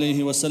الله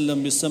عليه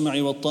وسلم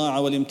بالسمع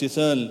والطاعة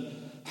والامتثال،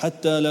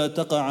 حتى لا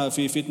تقع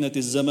في فتنة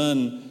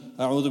الزمان.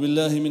 أعوذ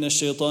بالله من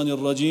الشيطان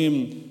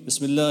الرجيم.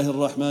 بسم الله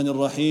الرحمن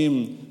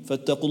الرحيم.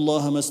 فاتقوا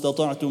الله ما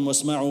استطعتم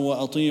واسمعوا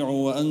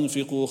وأطيعوا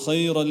وأنفقوا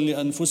خيرا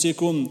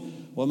لأنفسكم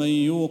ومن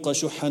يوق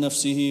شح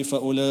نفسه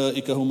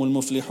فأولئك هم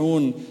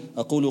المفلحون.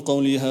 أقول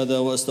قولي هذا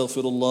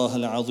وأستغفر الله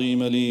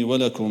العظيم لي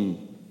ولكم.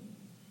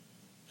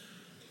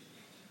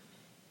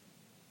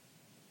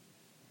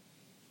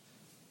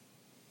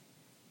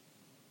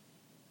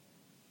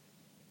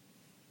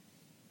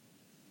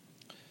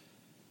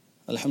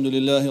 الحمد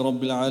لله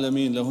رب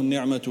العالمين، له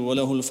النعمة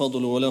وله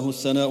الفضل وله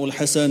الثناء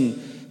الحسن،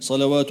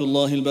 صلوات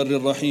الله البر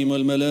الرحيم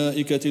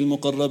والملائكة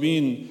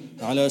المقربين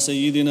على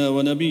سيدنا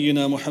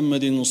ونبينا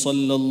محمد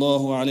صلى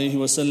الله عليه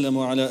وسلم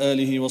وعلى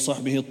آله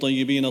وصحبه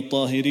الطيبين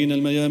الطاهرين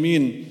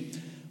الميامين.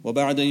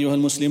 وبعد، أيها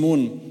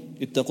المسلمون،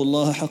 اتقوا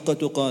الله حق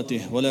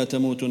تقاته ولا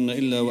تموتن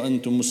إلا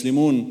وأنتم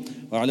مسلمون.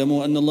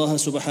 واعلموا أن الله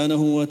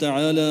سبحانه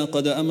وتعالى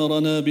قد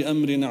أمرنا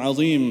بأمر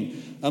عظيم،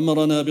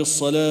 أمرنا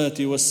بالصلاة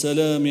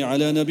والسلام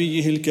على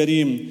نبيه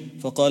الكريم،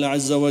 فقال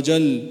عز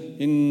وجل: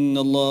 إن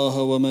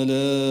الله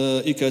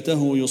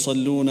وملائكته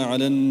يصلون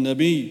على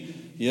النبي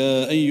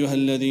يا أيها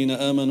الذين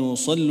آمنوا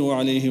صلوا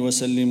عليه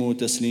وسلموا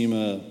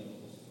تسليما.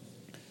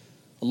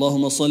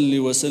 اللهم صل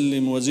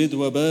وسلم وزد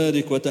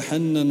وبارك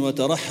وتحنن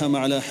وترحم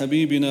على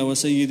حبيبنا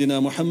وسيدنا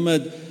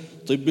محمد،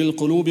 طب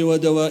القلوب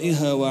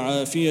ودوائها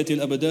وعافية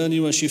الأبدان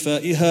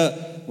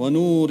وشفائها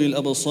ونور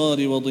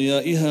الأبصار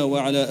وضيائها،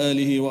 وعلى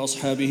آله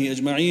وأصحابه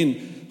أجمعين،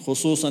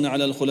 خصوصاً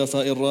على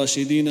الخلفاء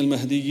الراشدين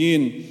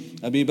المهديين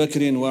أبي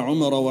بكر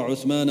وعمر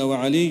وعثمان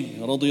وعلي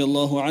رضي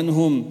الله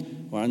عنهم،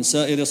 وعن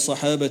سائر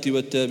الصحابة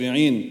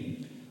والتابعين،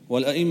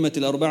 والأئمة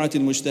الأربعة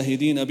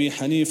المجتهدين أبي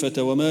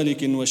حنيفة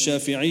ومالك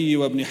والشافعي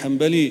وابن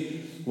حنبل،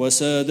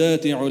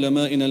 وسادات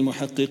علمائنا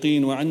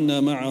المحققين،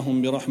 وعنا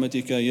معهم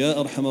برحمتك يا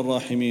أرحم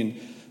الراحمين.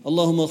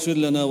 اللهم اغفر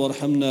لنا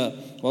وارحمنا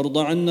وارض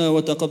عنا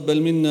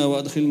وتقبل منا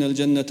وأدخلنا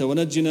الجنة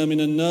ونجنا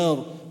من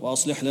النار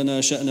وأصلح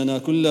لنا شأننا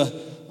كله.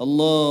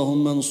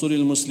 اللهم انصر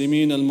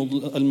المسلمين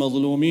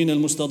المظلومين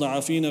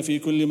المستضعفين في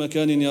كل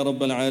مكان يا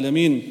رب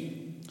العالمين.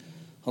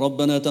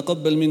 ربنا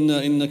تقبل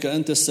منا إنك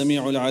أنت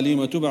السميع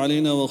العليم، تب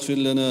علينا واغفر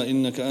لنا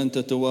إنك أنت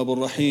التواب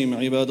الرحيم.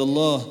 عباد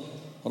الله،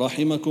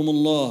 رحمكم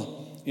الله،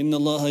 إن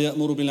الله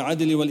يأمر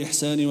بالعدل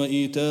والإحسان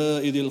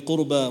وإيتاء ذي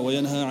القربى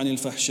وينهى عن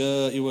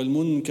الفحشاء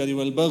والمنكر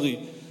والبغي،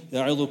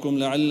 يعظكم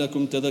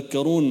لعلكم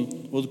تذكرون.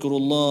 اذكروا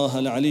الله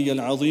العلي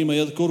العظيم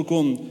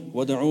يذكركم،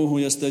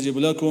 ودعوه يستجب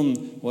لكم،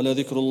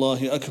 ولذكر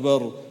الله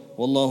أكبر،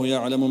 والله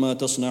يعلم ما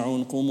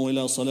تصنعون. قوموا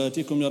إلى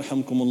صلاتكم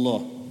يرحمكم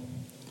الله.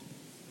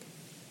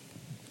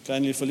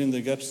 Kindly fill in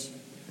the gaps.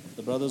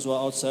 The brothers who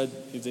are outside,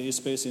 if there is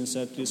space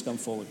inside, please come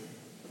forward.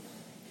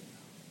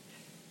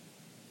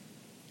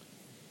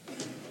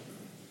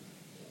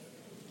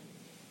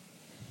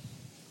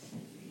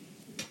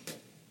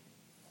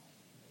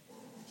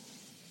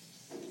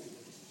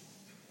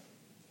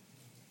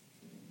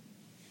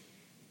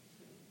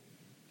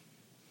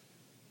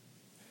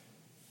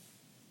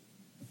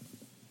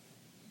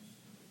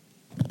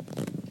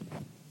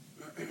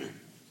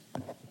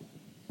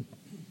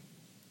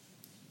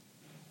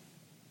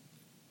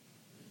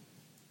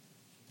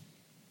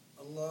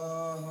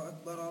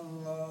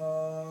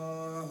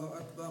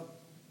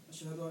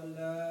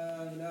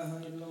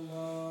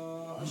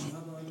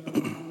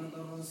 محمد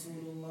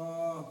رسول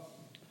الله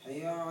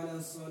حي على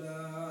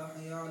الصلاة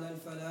حي على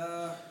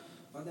الفلاح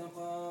قد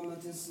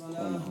قامت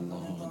الصلاة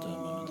قد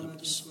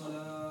قامت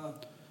الصلاة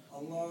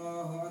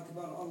الله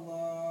أكبر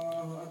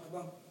الله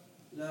أكبر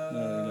لا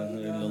إله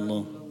إلا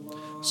الله.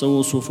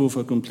 سووا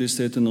صفوفكم, please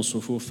stay in the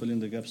صفوف, fill in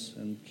the gaps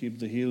and keep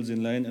the heels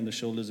in line and the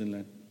shoulders in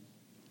line.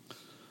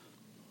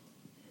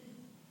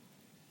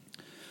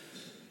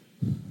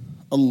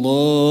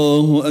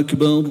 الله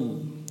أكبر.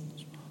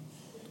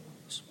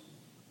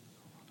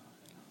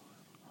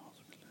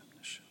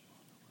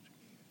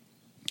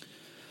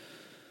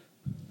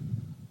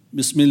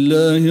 بسم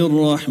الله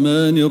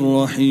الرحمن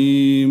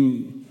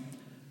الرحيم.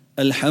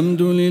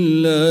 الحمد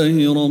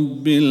لله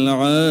رب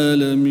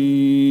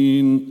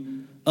العالمين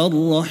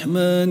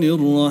الرحمن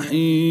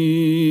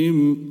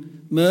الرحيم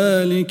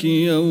مالك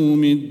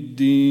يوم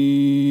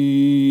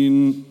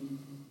الدين.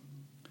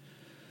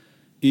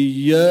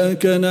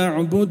 إياك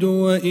نعبد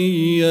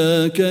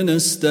وإياك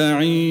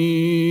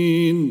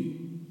نستعين.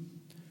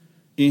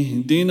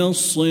 اهدنا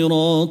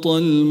الصراط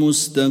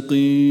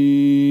المستقيم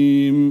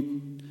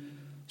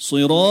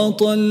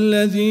صراط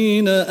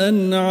الذين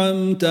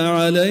أنعمت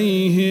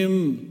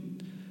عليهم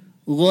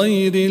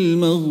غير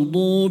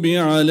المغضوب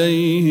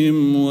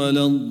عليهم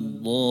ولا الضالين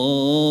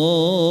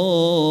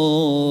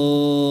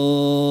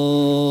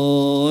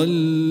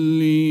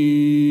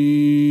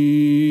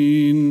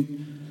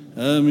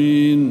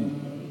آمين.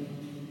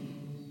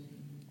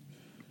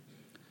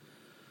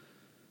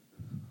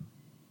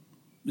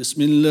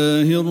 بسم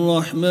الله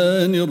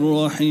الرحمن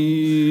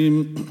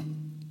الرحيم.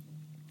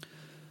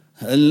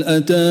 هل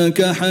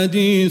أتاك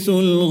حديث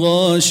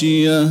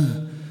الغاشية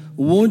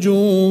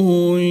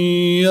وجوه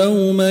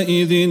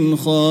يومئذ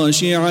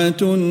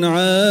خاشعة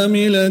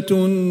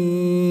عاملة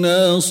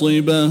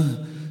ناصبة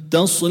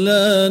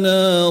تصلى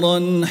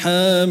نارا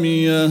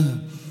حامية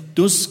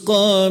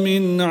تسقى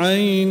من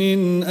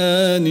عين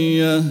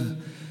آنية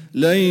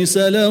ليس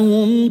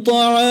لهم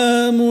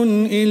طعام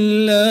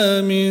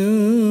إلا من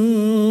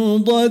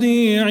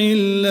ضريع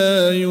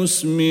لا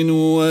يسمن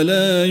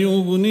ولا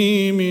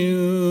يغني من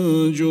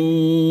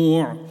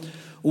جوع.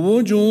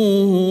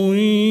 وجوه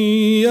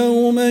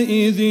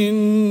يومئذ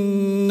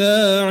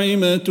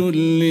ناعمة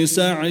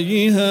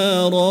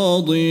لسعيها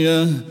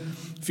راضية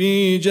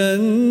في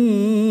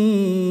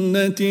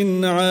جنة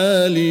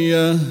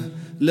عالية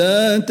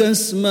لا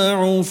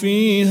تسمع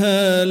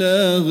فيها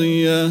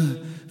لاغية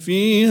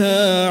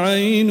فيها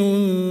عين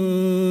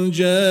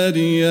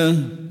جارية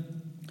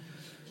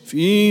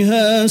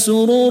فيها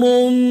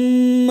سرر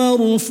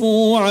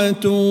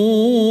مرفوعة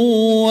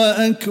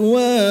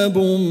وأكواب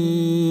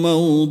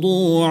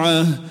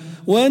موضوعة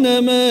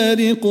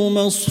ونمارق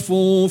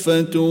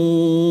مصفوفة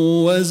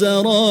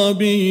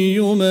وزرابي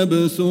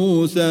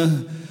مبثوثة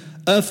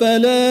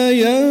أفلا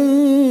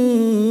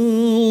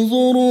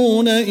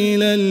ينظرون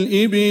إلى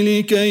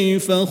الإبل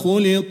كيف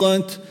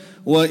خلقت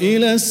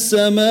وإلى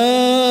السماء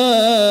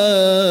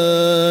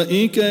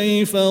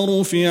كيف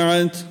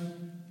رفعت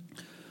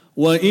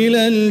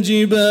وإلى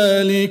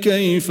الجبال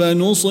كيف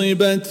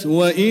نصبت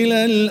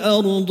وإلى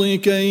الأرض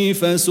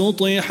كيف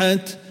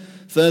سطحت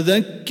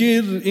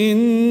فذكر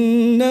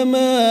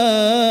إنما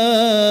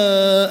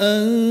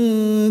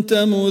أنت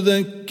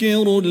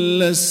مذكر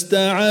لست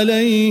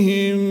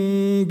عليهم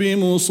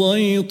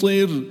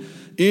بمسيطر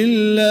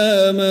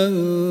إلا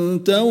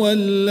من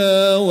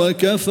تولى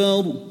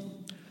وكفر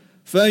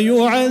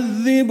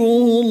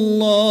فيعذبه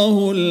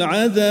الله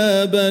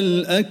العذاب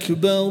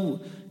الأكبر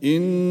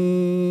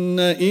إن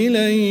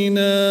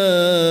إلينا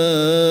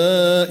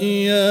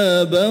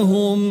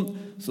إيابهم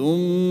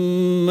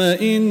ثم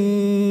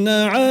إن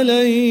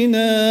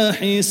علينا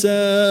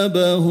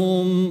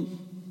حسابهم.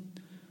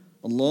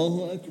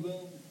 الله أكبر.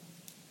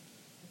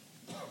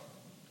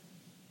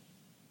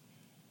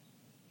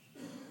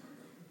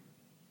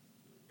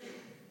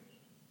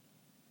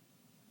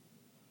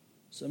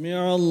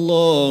 سمع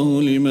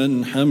الله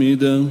لمن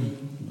حمده.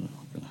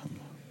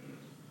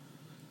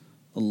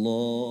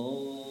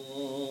 الله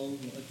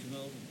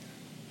أكبر.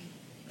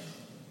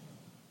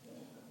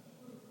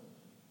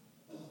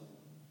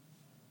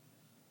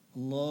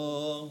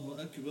 الله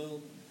أكبر.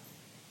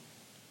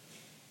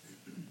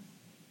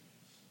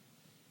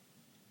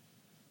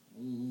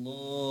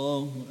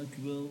 الله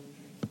أكبر.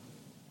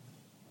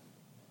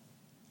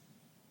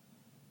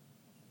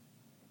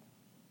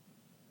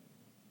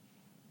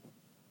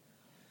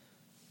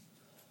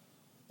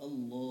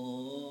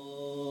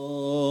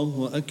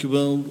 الله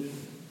أكبر.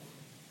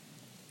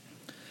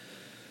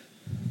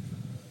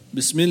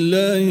 بسم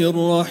الله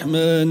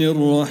الرحمن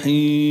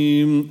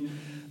الرحيم.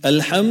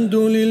 الحمد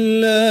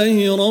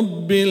لله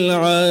رب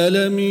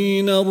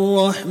العالمين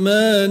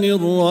الرحمن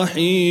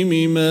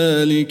الرحيم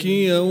مالك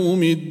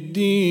يوم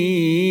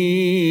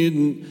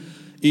الدين.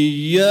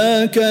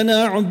 إياك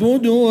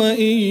نعبد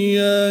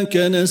وإياك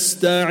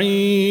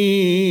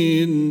نستعين.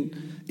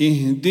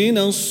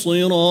 اهدنا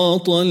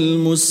الصراط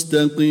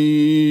المستقيم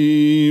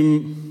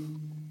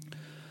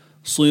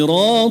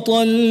صراط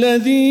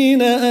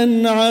الذين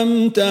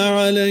أنعمت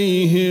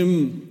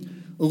عليهم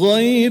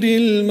غير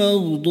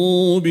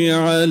المغضوب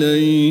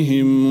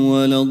عليهم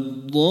ولا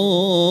الضالين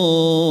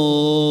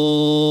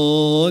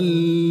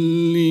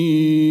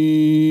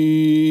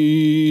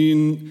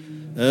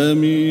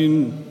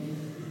آمين.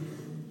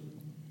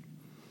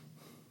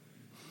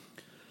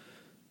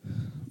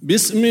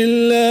 بسم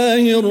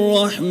الله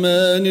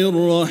الرحمن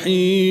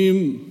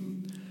الرحيم.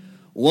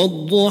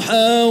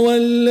 والضحى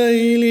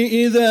والليل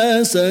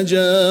إذا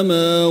سجى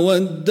ما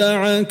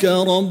ودعك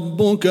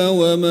ربك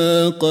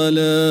وما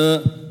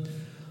قلى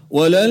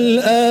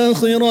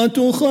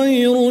وللآخرة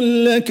خير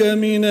لك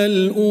من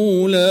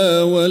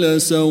الأولى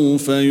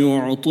ولسوف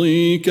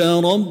يعطيك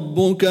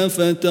ربك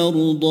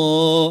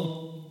فترضى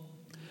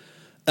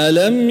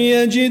ألم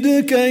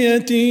يجدك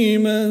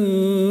يتيما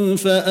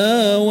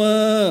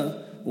فآوى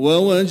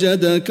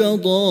ووجدك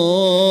ضالا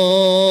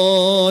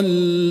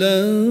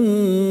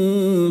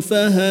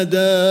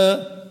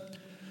فهدى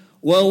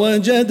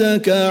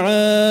ووجدك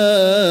عائلا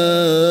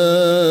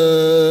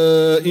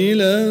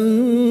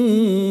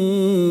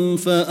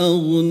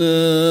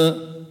فأغنى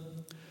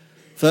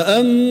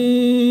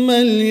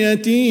فأما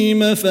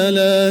اليتيم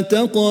فلا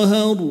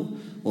تقهر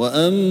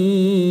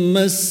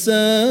وأما السائل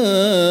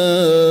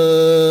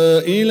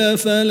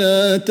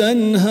فلا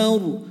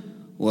تنهر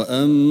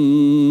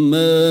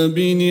وأما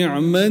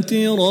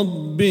بنعمة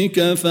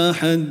ربك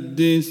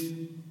فحدث.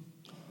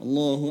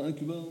 الله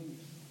أكبر.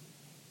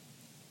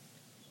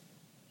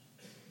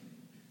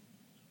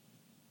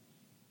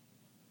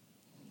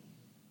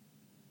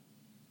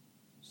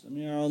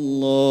 سمع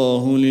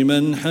الله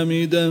لمن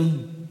حمده.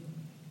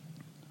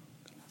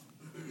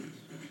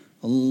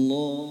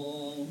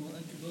 الله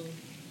أكبر.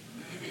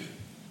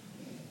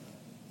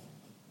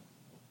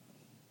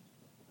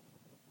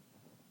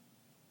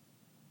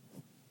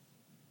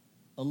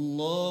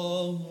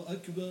 الله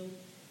أكبر.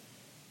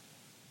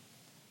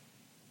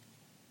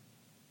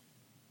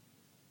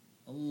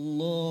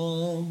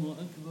 الله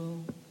أكبر.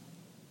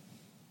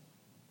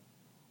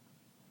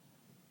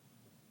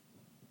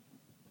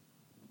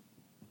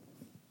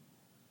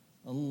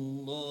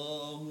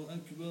 الله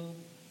أكبر.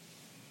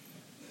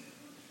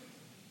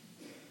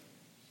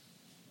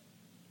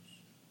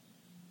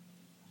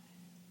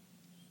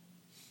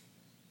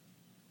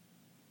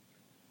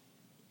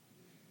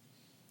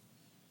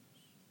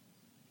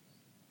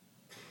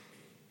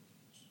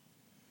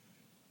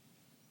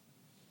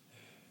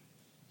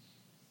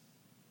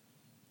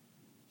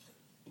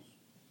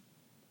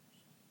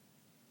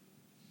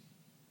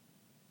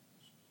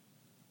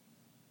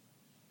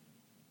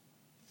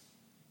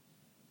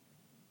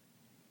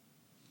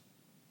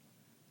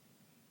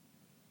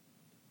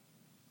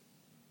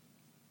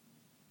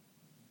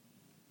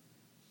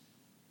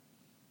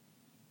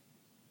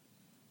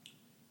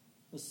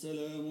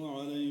 السلام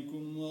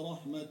عليكم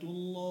ورحمة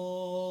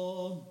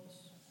الله.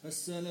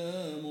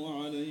 السلام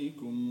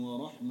عليكم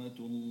ورحمة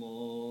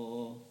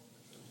الله.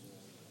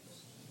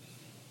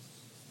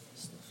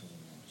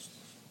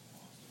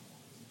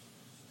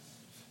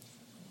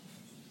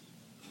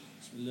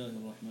 بسم الله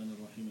الرحمن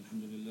الرحيم.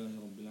 الحمد لله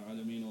رب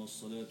العالمين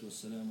والصلاة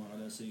والسلام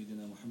على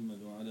سيدنا محمد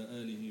وعلى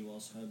آله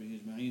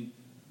وأصحابه أجمعين.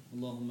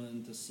 اللهم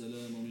أنت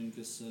السلام ومنك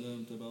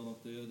السلام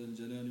تباركت يا ذا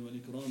الجلال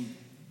والإكرام.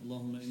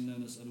 اللهم إنا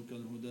نسألك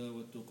الهدى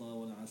والتقى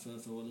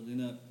والعفاف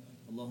والغنى.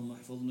 اللهم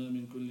احفظنا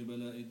من كل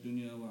بلاء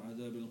الدنيا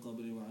وعذاب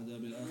القبر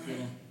وعذاب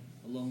الآخرة.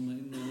 اللهم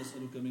إنا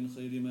نسألك من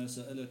خير ما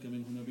سألك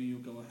منه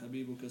نبيك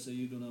وحبيبك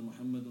سيدنا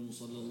محمد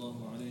صلى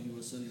الله عليه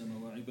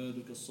وسلم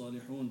وعبادك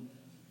الصالحون،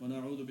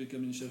 ونعوذ بك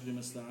من شر ما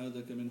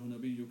استعاذك منه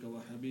نبيك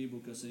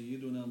وحبيبك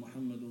سيدنا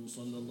محمد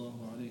صلى الله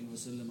عليه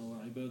وسلم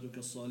وعبادك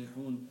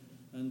الصالحون.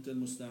 أنت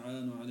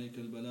المستعان عليك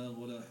البلاغ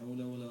ولا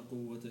حول ولا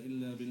قوة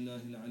إلا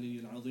بالله العلي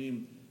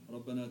العظيم.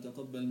 ربنا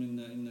تقبل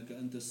منا إنك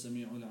أنت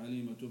السميع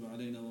العليم وتب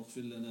علينا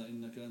واغفر لنا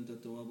إنك أنت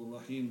التواب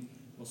الرحيم.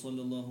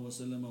 وصلى الله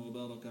وسلم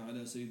وبارك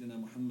على سيدنا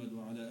محمد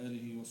وعلى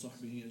آله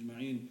وصحبه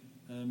أجمعين.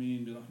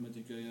 آمين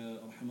برحمتك يا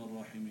أرحم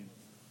الراحمين.